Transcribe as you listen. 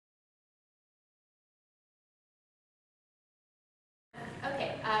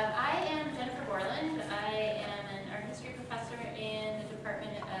I am Jennifer Borland. I am an art history professor in the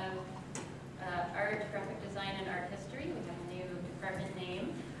Department of Art, Graphic Design, and Art History. We have a new department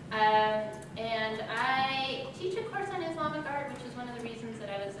name. And I teach a course on Islamic art, which is one of the reasons that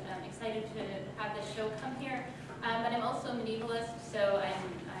I was excited to have this show come here. But I'm also a medievalist, so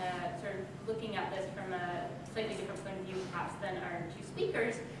I'm sort of looking at this from a slightly different point of view, perhaps, than our two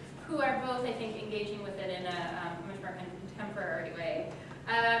speakers, who are both, I think, engaging with it in a much more kind of contemporary way.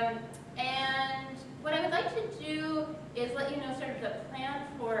 And what I would like to do is let you know sort of the plan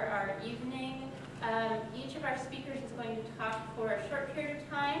for our evening. Each of our speakers is going to talk for a short period of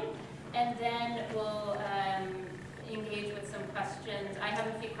time, and then we'll engage with some questions. I have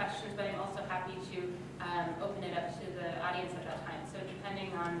a few questions, but I'm also happy to open it up to the audience at that time. So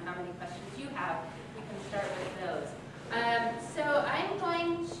depending on how many questions you have, we can start with those. So I'm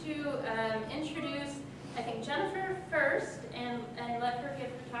going to introduce, I think, Jennifer first, and let her give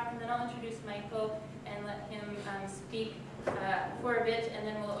her talk, and then I'll introduce Michael and let him speak for a bit, and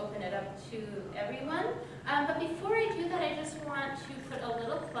then we'll open it up to everyone. But before I do that, I just want to put a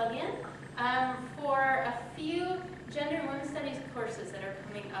little plug in for a few gender and women's studies courses that are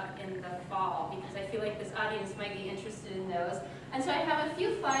coming up in the fall, because I feel like this audience might be interested in those. And so I have a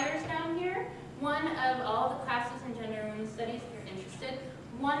few flyers down here. One of all the classes in gender and women's studies, if you're interested.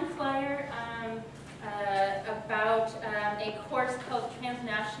 One flyer about a course called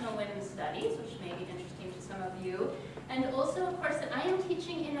Transnational Women's Studies, which may be interesting to some of you. And also a course that I am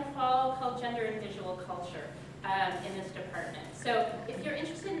teaching in the fall called Gender and Visual Culture in this department. So if you're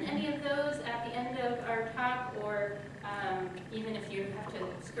interested in any of those at the end of our talk, or even if you have to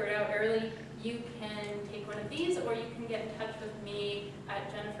skirt out early, you can take one of these, or you can get in touch with me at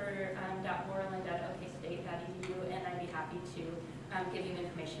jennifer.borland@okstate.edu, and I'd be happy to give you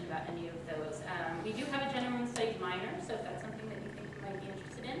information about any of those. We do have a Gender and Women's Studies minor, so if that's something that you think you might be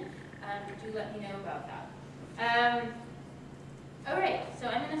interested in, do let me know about that. All right, so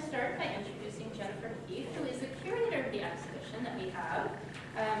I'm going to start by introducing Jennifer Heath, who is the curator of the exhibition that we have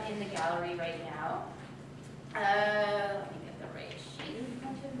in the gallery right now. Let me get the right sheet in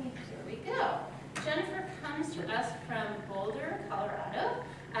front of me. Here we go. Jennifer comes to us from Boulder, Colorado,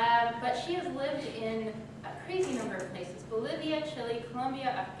 but she has lived in a crazy number of places: Bolivia, Chile, Colombia,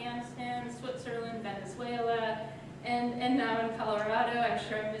 Afghanistan, Switzerland, Venezuela, and now in Colorado. I'm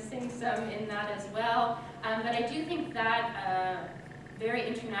sure I'm missing some in that as well. But I do think that very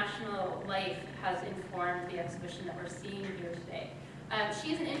international life has informed the exhibition that we're seeing here today.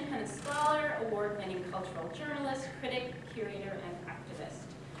 She's an independent scholar, award-winning cultural journalist, critic, curator, and activist.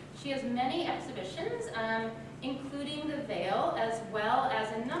 She has many exhibitions, including The Veil, as well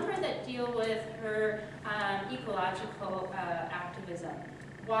as a number that deal with her ecological activism.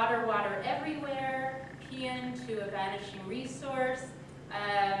 Water, Water Everywhere, Paean to a Vanishing Resource,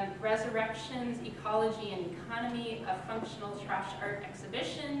 Resurrections, Ecology and Economy, a Functional Trash Art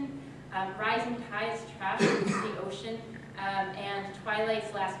Exhibition, Rising Tides, Trash into the Ocean, and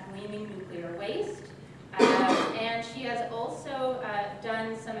Twilight's Last Gleaming Nuclear Waste. And she has also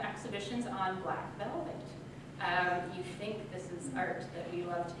done some exhibitions on black velvet. You think this is art that we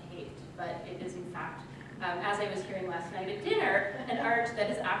love to hate, but it is in fact, as I was hearing last night at dinner, an art that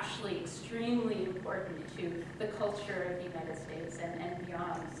is actually extremely important to the culture of the United States and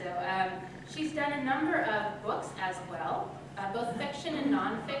beyond. So she's done a number of books as well, both fiction and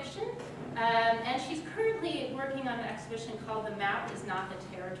nonfiction. And she's currently working on an exhibition called The Map is Not the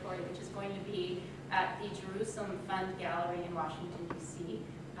Territory, which is going to be at the Jerusalem Fund Gallery in Washington, D.C.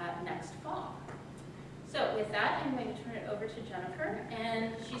 Next fall. So with that, I'm going to turn it over to Jennifer,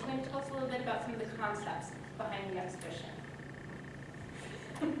 and she's going to tell us a little bit about some of the concepts behind the exhibition.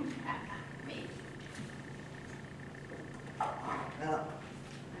 Me. Well,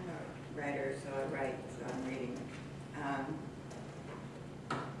 I'm a writer, so I write, so I'm reading.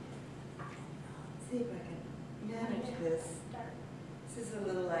 Let's see if I can manage this. This is a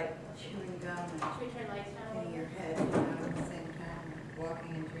little like chewing gum and Should we turn lights down? hitting your head at the same time,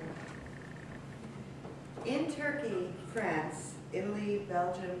 walking into your... In Turkey, France, Italy,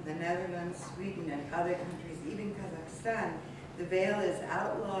 Belgium, the Netherlands, Sweden, and other countries, even Kazakhstan, the veil is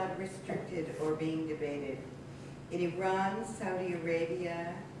outlawed, restricted, or being debated. In Iran, Saudi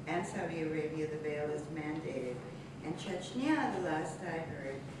Arabia, the veil is mandated. And Chechnya, the last I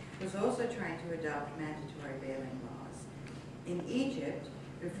heard, was also trying to adopt mandatory veiling laws. In Egypt,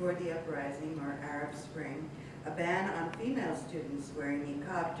 before the uprising or Arab Spring, a ban on female students wearing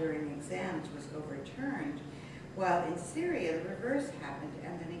niqab during exams was overturned, while in Syria the reverse happened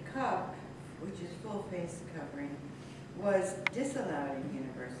and the niqab, which is full face covering, was disallowed in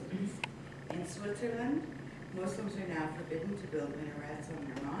universities. In Switzerland, Muslims are now forbidden to build minarets on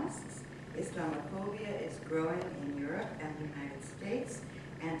their mosques. Islamophobia is growing in Europe and the United States.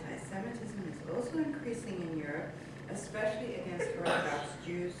 Anti-Semitism is also increasing in Europe, especially against Orthodox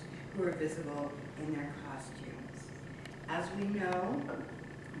Jews who are visible in their costumes. As we know,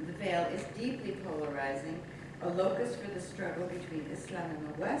 the veil is deeply polarizing, a locus for the struggle between Islam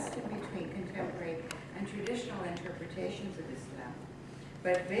in the West and between contemporary and traditional interpretations of Islam.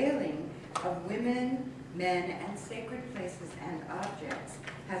 But veiling of women, men, and sacred places and objects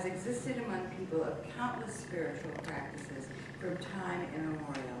has existed among people of countless spiritual practices from time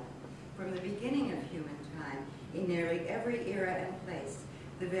immemorial. From the beginning of human time, in nearly every era and place,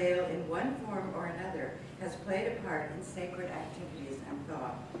 the veil in one form or another has played a part in sacred activities and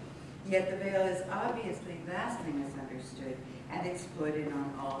thought. Yet the veil is obviously vastly misunderstood and exploited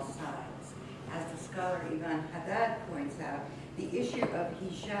on all sides. As the scholar Ivan Haddad points out, the issue of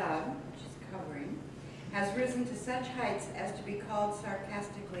hijab, which is covering, has risen to such heights as to be called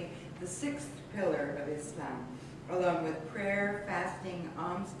sarcastically the sixth pillar of Islam, along with prayer, fasting,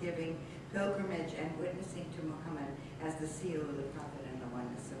 almsgiving, pilgrimage, and witnessing to Muhammad as the seal of the prophet and the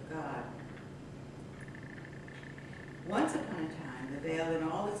oneness of God. Once upon a time, the veil in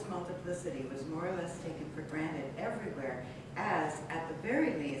all its multiplicity was more or less taken for granted everywhere as, at the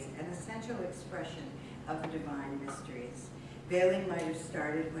very least, an essential expression of the divine mysteries. Veiling might have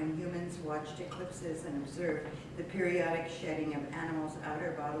started when humans watched eclipses and observed the periodic shedding of animals'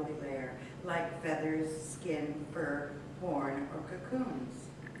 outer bodily layer, like feathers, skin, fur, horn, or cocoons.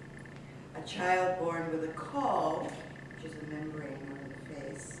 A child born with a caul, which is a membrane over the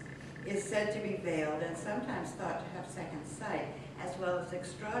face, is said to be veiled and sometimes thought to have second sight, as well as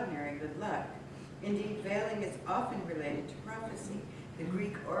extraordinary good luck. Indeed, veiling is often related to prophecy. The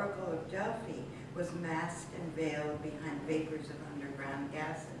Greek oracle of Delphi was masked and veiled behind vapors of underground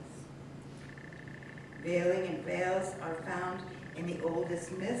gases. Veiling and veils are found in the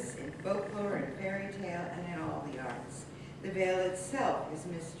oldest myths, in folklore and fairy tale, and in all the arts. The veil itself is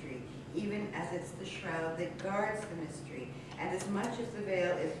mystery, even as it's the shroud that guards the mystery. And as much as the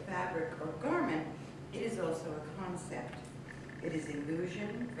veil is fabric or garment, it is also a concept. It is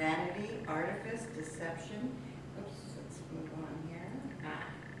illusion, vanity, artifice, deception. Oops, let's move on here.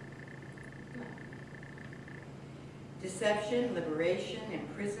 Deception, liberation,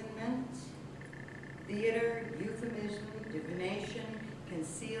 imprisonment, theater, euphemism, divination,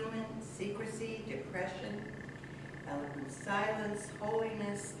 concealment, secrecy, depression, eloquent silence,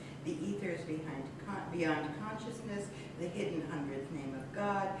 holiness, the ethers beyond consciousness, the hidden 100th name of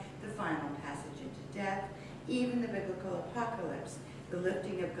God, the final passage into death, even the biblical apocalypse, the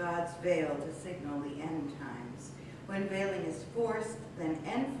lifting of God's veil to signal the end times. When veiling is forced, then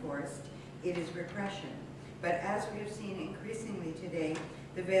enforced, it is repression. But as we have seen increasingly today,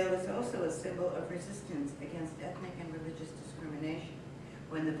 the veil is also a symbol of resistance against ethnic and religious discrimination.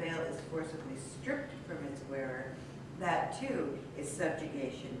 When the veil is forcibly stripped from its wearer, that too is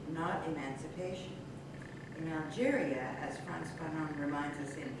subjugation, not emancipation. In Algeria, as Frantz Fanon reminds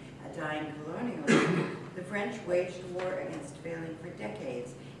us in A Dying Colonialism, the French waged war against veiling for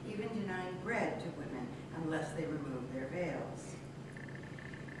decades, even denying bread to women unless they removed their veils.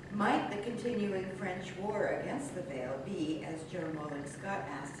 Might the continuing French war against the veil be, as Joe Mullen Scott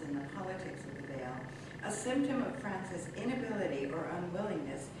asks in The Politics of the Veil, a symptom of France's inability or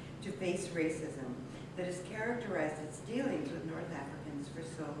unwillingness to face racism that has characterized its dealings with North Africans for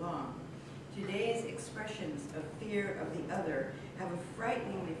so long? Today's expressions of fear of the other have a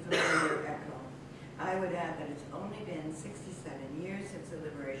frighteningly familiar echo. I would add that it's only been 67 years since the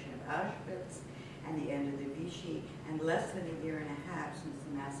liberation of Auschwitz and the end of the Vichy, and less than a year and a half since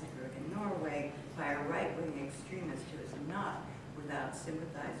the massacre in Norway by a right-wing extremist who is not without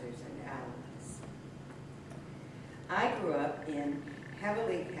sympathizers and allies. I grew up in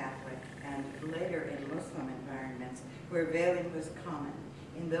heavily Catholic and later in Muslim environments where veiling was common.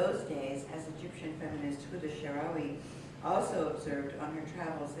 In those days, as Egyptian feminist Huda Sharawi also observed on her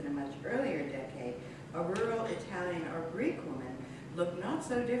travels in a much earlier decade, a rural Italian or Greek woman looked not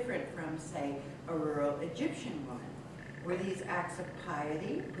so different from, say, a rural Egyptian woman. Were these acts of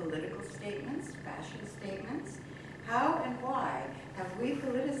piety, political statements, fashion statements? How and why have we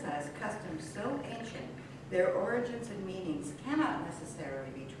politicized customs so ancient their origins and meanings cannot necessarily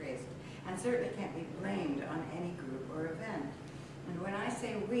be traced, and certainly can't be blamed on any group or event? And when I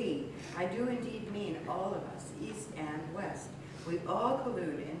say we, I do indeed mean all of us, East and West. We all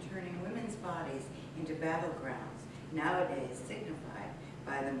collude in turning women's bodies into battlegrounds, nowadays signified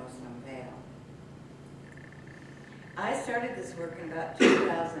by the Muslim veil. I started this work in about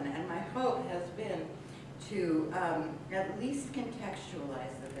 2000, and my hope has been to at least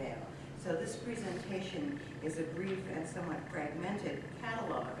contextualize the veil So this presentation is a brief and somewhat fragmented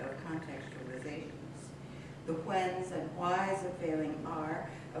catalog of contextualizations. The whens and whys of veiling are,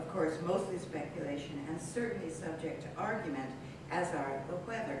 of course, mostly speculation and certainly subject to argument, as are the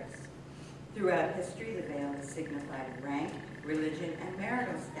whethers. Throughout history, the veil has signified rank, religion, and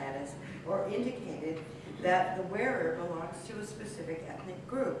marital status, or indicated that the wearer belongs to a specific ethnic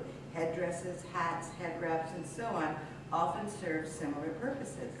group. Headdresses, hats, head wraps, and so on often serve similar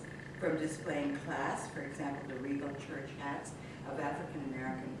purposes, from displaying class, for example, the regal church hats of African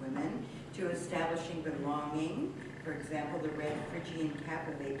American women, to establishing belonging, for example, the red Phrygian cap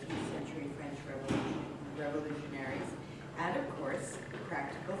of 18th century French revolutionaries, and of course,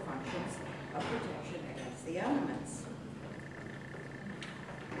 practical functions of protection against the elements.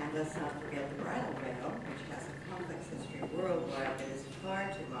 And let's not forget the bridal veil, which has a complex history worldwide that is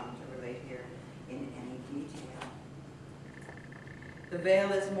far too long to relate here in any detail. The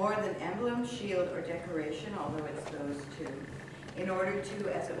veil is more than emblem, shield, or decoration, although it's those two. In order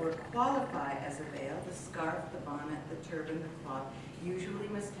to, as it were, qualify as a veil, the scarf, the bonnet, the turban, the cloth usually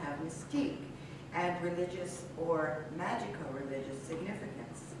must have mystique and religious or magico-religious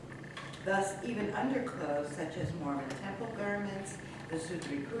significance. Thus, even underclothes such as Mormon temple garments, the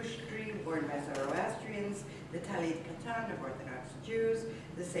sudri kushtri worn by Zoroastrians, the talit katan of Orthodox Jews,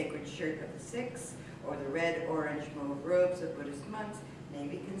 the sacred shirt of the Sikhs, or the red, orange, mauve robes of Buddhist monks may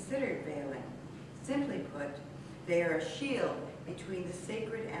be considered veiling. Simply put, they are a shield between the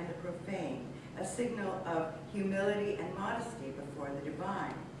sacred and the profane, a signal of humility and modesty before the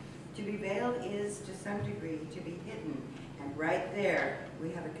divine. To be veiled is, to some degree, to be hidden, and right there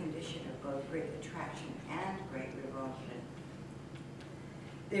we have a condition of both great attraction and great revulsion.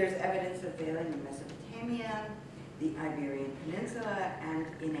 There's evidence of veiling in Mesopotamia, the Iberian Peninsula, and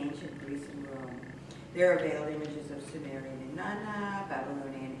in ancient Greece and Rome. There are veiled images of Sumerian Inanna,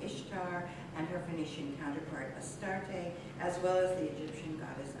 Babylonian Ishtar, and her Phoenician counterpart Astarte, as well as the Egyptian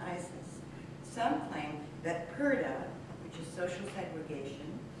goddess Isis. Some claim that Purda, which is social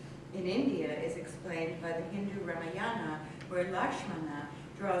segregation, in India is explained by the Hindu Ramayana, where Lakshmana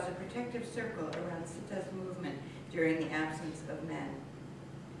draws a protective circle around Sita's movement during the absence of men.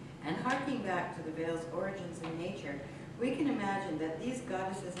 And harking back to the veil's origins in nature, we can imagine that these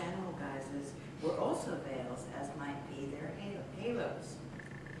goddesses' animal guises were also veils, as might be their halos.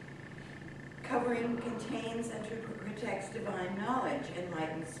 Covering contains and protects divine knowledge,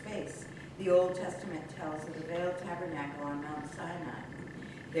 enlightened space. The Old Testament tells of the veiled tabernacle on Mount Sinai.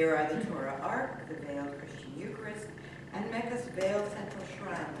 There are the Torah Ark, the veiled Christian Eucharist, and Mecca's veiled central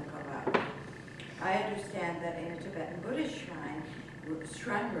shrine, the Kaaba. I understand that in a Tibetan Buddhist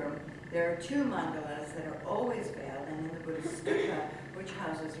shrine room, there are two mandalas that are always veiled, and in the Buddhist stupa, which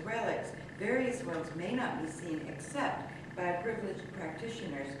houses relics, various ones may not be seen except by privileged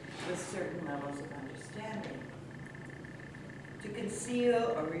practitioners with certain levels of understanding. To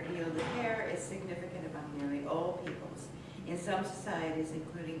conceal or reveal the hair is significant among nearly all peoples. In some societies,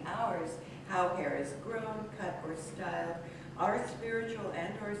 including ours, how hair is grown, cut, or styled are spiritual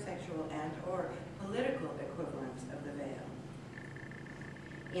and or sexual and or political equivalents of the veil.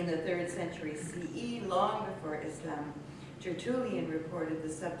 In the 3rd century CE, long before Islam, Tertullian reported the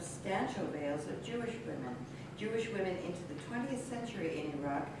substantial veils of Jewish women. Jewish women into the 20th century in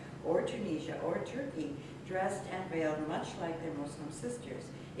Iraq or Tunisia or Turkey dressed and veiled much like their Muslim sisters.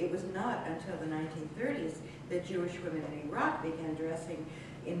 It was not until the 1930s that Jewish women in Iraq began dressing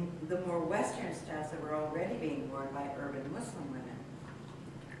in the more Western styles that were already being worn by urban Muslim women.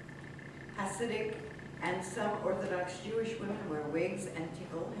 Hasidic and some Orthodox Jewish women wear wigs and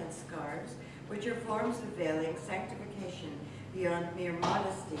tickle headscarves, which are forms of veiling sanctification beyond mere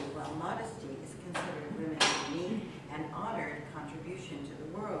modesty, while modesty is considered women's unique and honored contribution to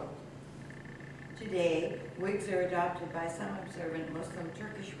the world. Today, wigs are adopted by some observant Muslim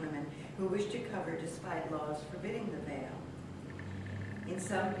Turkish women who wish to cover despite laws forbidding the veil. In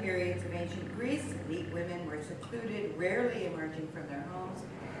some periods of ancient Greece, elite women were secluded, rarely emerging from their homes,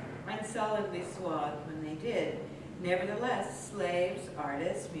 and solidly swathed when they did. Nevertheless, slaves,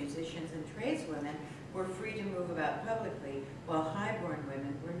 artists, musicians, and tradeswomen were free to move about publicly, while highborn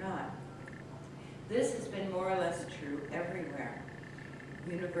women were not. This has been more or less true everywhere,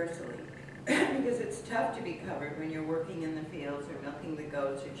 universally, because it's tough to be covered when you're working in the fields or milking the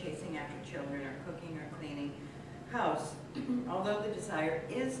goats or chasing after children or cooking or cleaning house, although the desire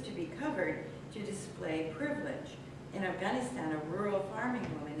is to be covered to display privilege. In Afghanistan, a rural farming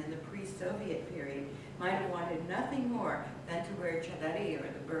woman in the pre-Soviet period might have wanted nothing more than to wear chadari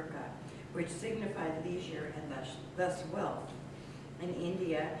or the burqa, which signified leisure and thus wealth. In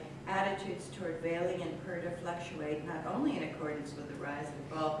India, Attitudes toward veiling and purdah fluctuate not only in accordance with the rise and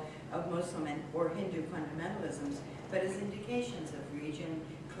fall of Muslim or Hindu fundamentalisms, but as indications of region,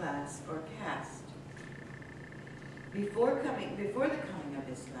 class, or caste. Before the coming of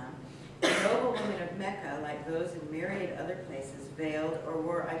Islam, the noble women of Mecca, like those in myriad other places, veiled or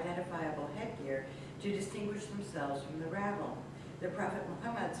wore identifiable headgear to distinguish themselves from the rabble. The Prophet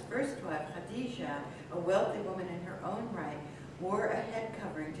Muhammad's first wife, Khadija, a wealthy woman in her own right, wore a head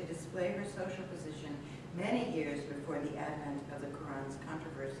covering to display her social position many years before the advent of the Quran's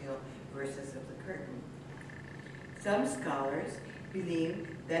controversial verses of the curtain. Some scholars believe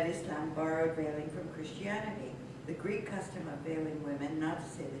that Islam borrowed veiling from Christianity. The Greek custom of veiling women, not to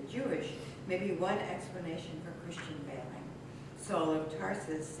say the Jewish, may be one explanation for Christian veiling. Saul of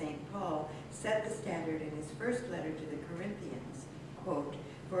Tarsus, St. Paul, set the standard in his first letter to the Corinthians, quote,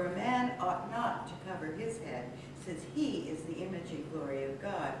 "For a man ought not to cover his head, since he is the image and glory of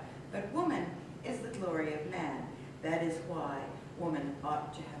God, but woman is the glory of man. That is why woman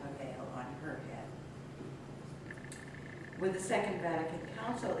ought to have a veil on her head." With the Second Vatican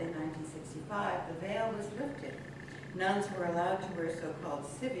Council in 1965, the veil was lifted. Nuns were allowed to wear so-called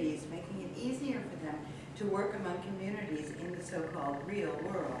civies, making it easier for them to work among communities in the so-called real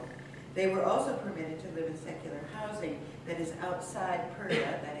world. They were also permitted to live in secular housing that is outside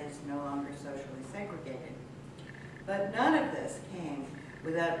purdah, that is no longer socially segregated. But none of this came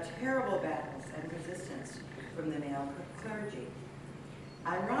without terrible battles and resistance from the male clergy.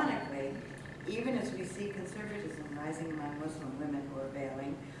 Ironically, even as we see conservatism rising among Muslim women who are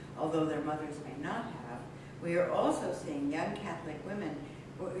veiling, although their mothers may not have, we are also seeing young Catholic women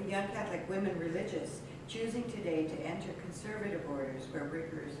religious choosing today to enter conservative orders where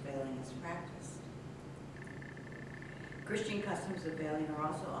rigorous veiling is practiced. Christian customs of veiling are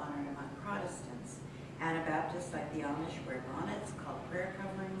also honored among Protestants. Anabaptists, like the Amish, wear bonnets called prayer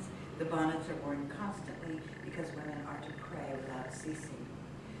coverings. The bonnets are worn constantly because women are to pray without ceasing.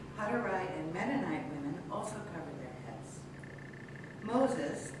 Hutterite and Mennonite women also cover their heads.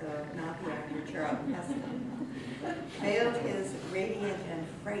 Moses, though not the actor Charlton Heston, veiled his radiant and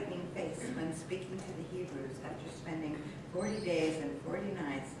frightening face when speaking to the Hebrews after spending 40 days and 40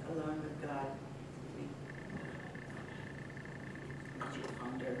 nights alone with God. Did you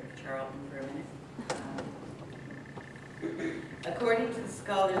ponder Charlton for a minute? According to the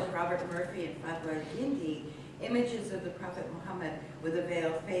scholars Robert Murphy and Fatwa Gindi, images of the Prophet Muhammad with a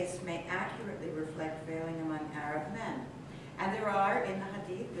veiled face may accurately reflect veiling among Arab men. And there are, in the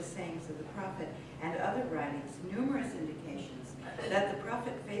Hadith, the sayings of the Prophet, and other writings, numerous indications that the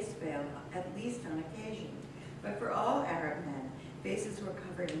Prophet face veiled at least on occasion. But for all Arab men, faces were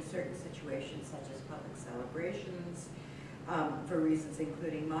covered in certain situations, such as public celebrations, for reasons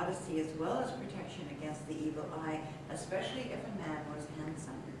including modesty as well as protection against the evil eye, especially if a man was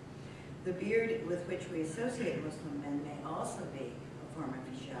handsome. The beard with which we associate Muslim men may also be a form of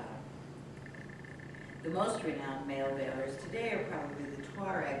hijab. The most renowned male veilers today are probably the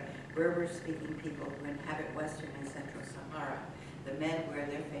Tuareg, Berber-speaking people who inhabit western and central Sahara. The men wear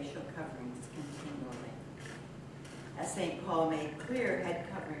their facial coverings continually. As St. Paul made clear, head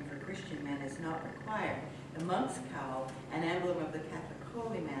covering for Christian men is not required. The monk's cowl, an emblem of the Catholic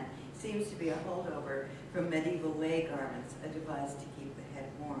holy man, seems to be a holdover from medieval lay garments, a device to keep the head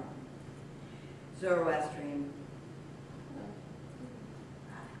warm. Zoroastrian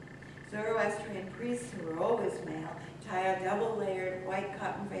priests, who were always male, tie a double-layered white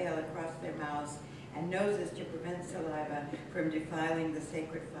cotton veil across their mouths and noses to prevent saliva from defiling the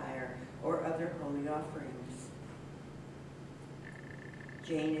sacred fire or other holy offerings.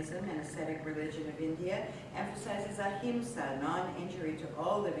 Jainism, an ascetic religion of India, emphasizes ahimsa, non-injury to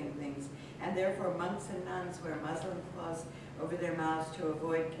all living things, and therefore monks and nuns wear muslin cloths over their mouths to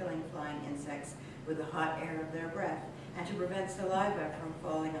avoid killing flying insects with the hot air of their breath, and to prevent saliva from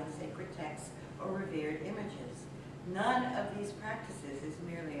falling on sacred texts or revered images. None of these practices is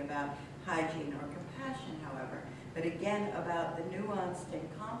merely about hygiene or compassion, however, but again about the nuanced and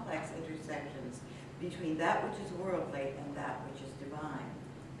complex intersections between that which is worldly and that which is divine.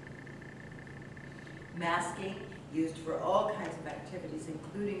 Masking, used for all kinds of activities,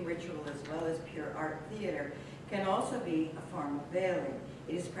 including ritual as well as pure art theater, can also be a form of veiling.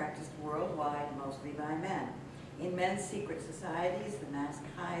 It is practiced worldwide, mostly by men. In men's secret societies, the mask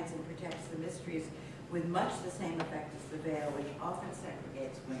hides and protects the mysteries with much the same effect as the veil, which often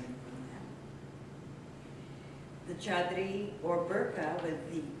segregates women from men. The chadri, or burqa,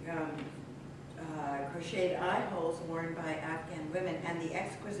 with the crocheted eye holes worn by Afghan women, and the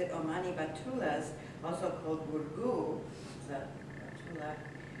exquisite Omani batulas, also called burgu,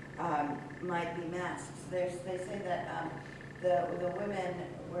 might be masks. They say that the women,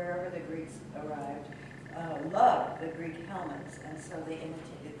 wherever the Greeks arrived, loved the Greek helmets, and so they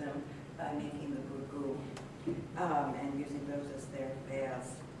imitated them by making the burgu and using those as their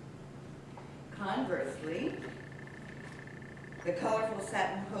veils. Conversely, the colorful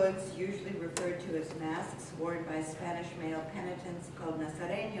satin hoods, usually referred to as masks worn by Spanish male penitents called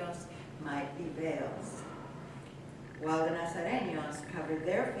nazareños, might be veils. While the nazareños covered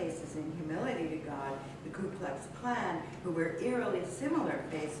their faces in humility to God, the Ku Klux Klan, who were eerily similar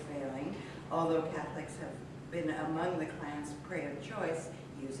face veiling, although Catholics have been among the Klan's prey of choice,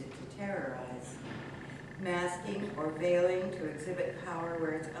 use it to terrorize. Masking or veiling to exhibit power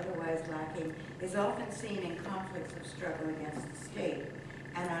where it's otherwise lacking is often seen in conflicts of struggle against the state.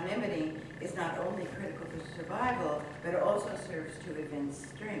 Anonymity is not only critical for survival, but it also serves to evince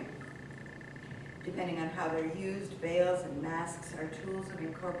strength. Depending on how they're used, veils and masks are tools of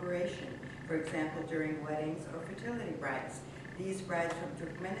incorporation, for example, during weddings or fertility rites. These brides from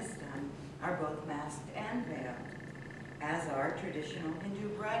Turkmenistan are both masked and veiled, as are traditional Hindu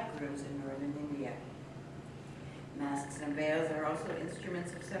bridegrooms in northern India. Masks and veils are also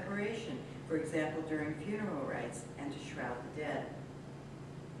instruments of separation, for example, during funeral rites and to shroud the dead.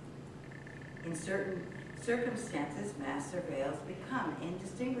 In certain circumstances, masks or veils become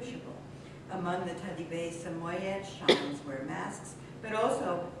indistinguishable. Among the Tadibé Samoyed shamans wear masks, but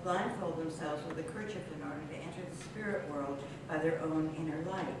also blindfold themselves with a kerchief in order to enter the spirit world by their own inner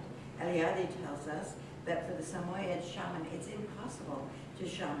light. Eliade tells us that for the Samoyed shaman, it's impossible to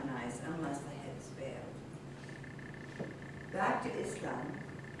shamanize unless the head is veiled. Back to Islam,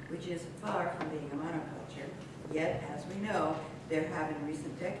 which is far from being a monoculture, yet, as we know, there have in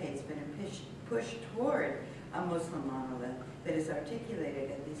recent decades been a push toward a Muslim monolith that is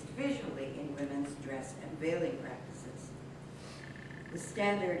articulated, at least visually, in women's dress and veiling practices.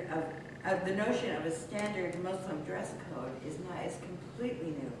 The notion of a standard Muslim dress code is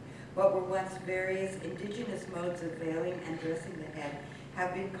completely new. What were once various indigenous modes of veiling and dressing the head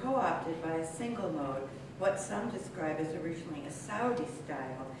have been co-opted by a single mode, what some describe as originally a Saudi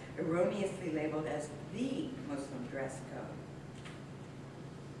style, erroneously labeled as the Muslim dress code.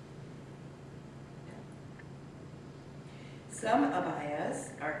 Some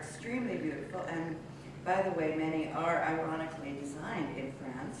abayas are extremely beautiful, and by the way, many are ironically designed in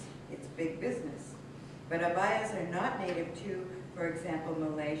France. It's big business. But abayas are not native to, for example,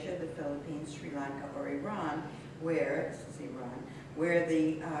 Malaysia, the Philippines, Sri Lanka, or Iran, where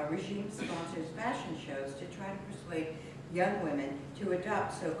the regime sponsors fashion shows to try to persuade young women to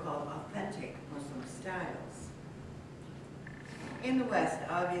adopt so-called authentic Muslim styles. In the West,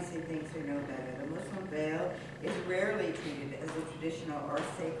 obviously things are no better. The Muslim veil is rarely treated as a traditional or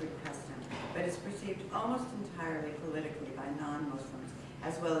sacred custom, but is perceived almost entirely politically by non-Muslims,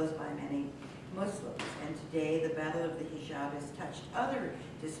 as well as by many Muslims. And today, the battle of the hijab has touched other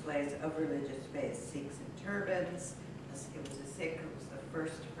displays of religious faith. Sikhs in turbans. It was a Sikh who was the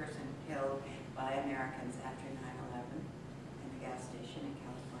first person killed by Americans after 9/11 in a gas station in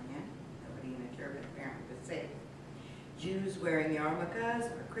California. Nobody in a turban apparently was safe. Jews wearing yarmulkes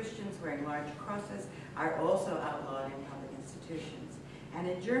or Christians wearing large crosses are also outlawed in public institutions. And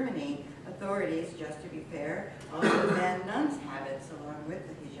in Germany, authorities, just to be fair, also ban nuns' habits along with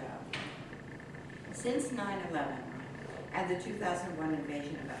the hijab. Since 9/11 and the 2001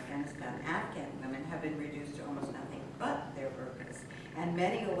 invasion of Afghanistan, Afghan women have been reduced to almost nothing but their burqas, and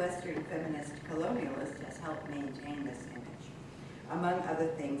many a Western feminist colonialist has helped maintain this image. Among other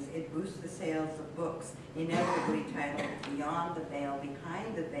things, it boosts the sales of books, inevitably titled Beyond the Veil,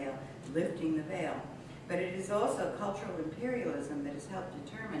 Behind the Veil, Lifting the Veil. But it is also cultural imperialism that has helped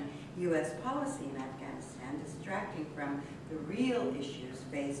determine U.S. policy in Afghanistan, distracting from the real issues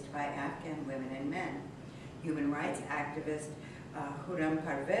faced by Afghan women and men. Human rights activist Khurram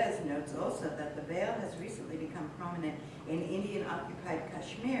Parvez notes also that the veil has recently become prominent in Indian-occupied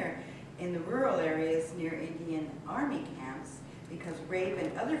Kashmir, in the rural areas near Indian army camps, because rape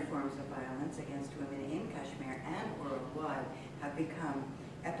and other forms of violence against women in Kashmir and worldwide have become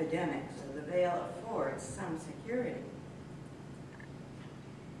epidemic, so the veil affords some security.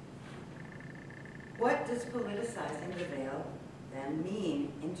 What does politicizing the veil then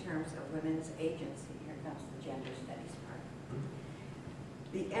mean in terms of women's agency? Here comes the gender studies part.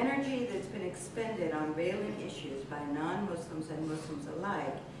 The energy that's been expended on veiling issues by non-Muslims and Muslims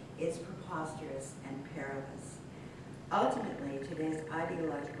alike is preposterous and perilous. Ultimately, today's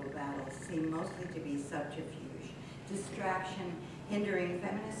ideological battles seem mostly to be subterfuge, distraction, hindering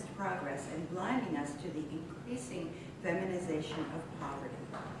feminist progress and blinding us to the increasing feminization of poverty.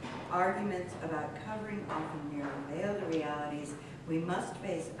 Arguments about covering often merely veil the realities we must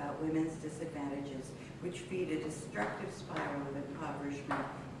face about women's disadvantages, which feed a destructive spiral of impoverishment,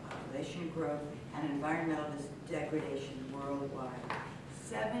 population growth, and environmental degradation worldwide.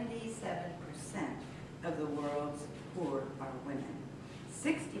 77% of the world's poor are women.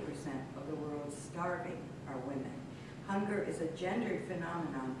 60% of the world's starving are women. Hunger is a gendered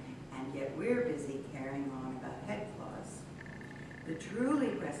phenomenon, and yet we're busy carrying on about head flaws. The truly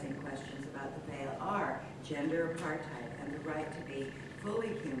pressing questions about the veil are gender apartheid and the right to be fully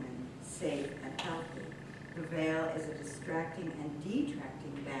human, safe, and healthy. The veil is a distracting and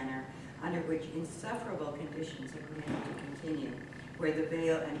detracting banner under which insufferable conditions are permitted to continue. Where the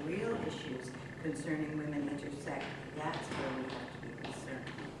veil and real issues concerning women intersect, that's where we have to be concerned.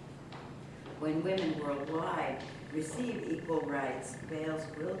 When women worldwide receive equal rights, veils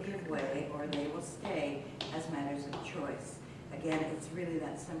will give way or they will stay as matters of choice. Again, it's really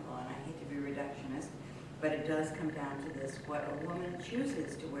that simple, and I hate to be reductionist, but it does come down to this. What a woman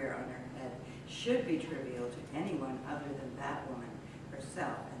chooses to wear on her head should be trivial to anyone other than that woman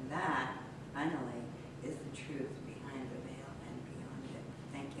herself. And that, finally, is the truth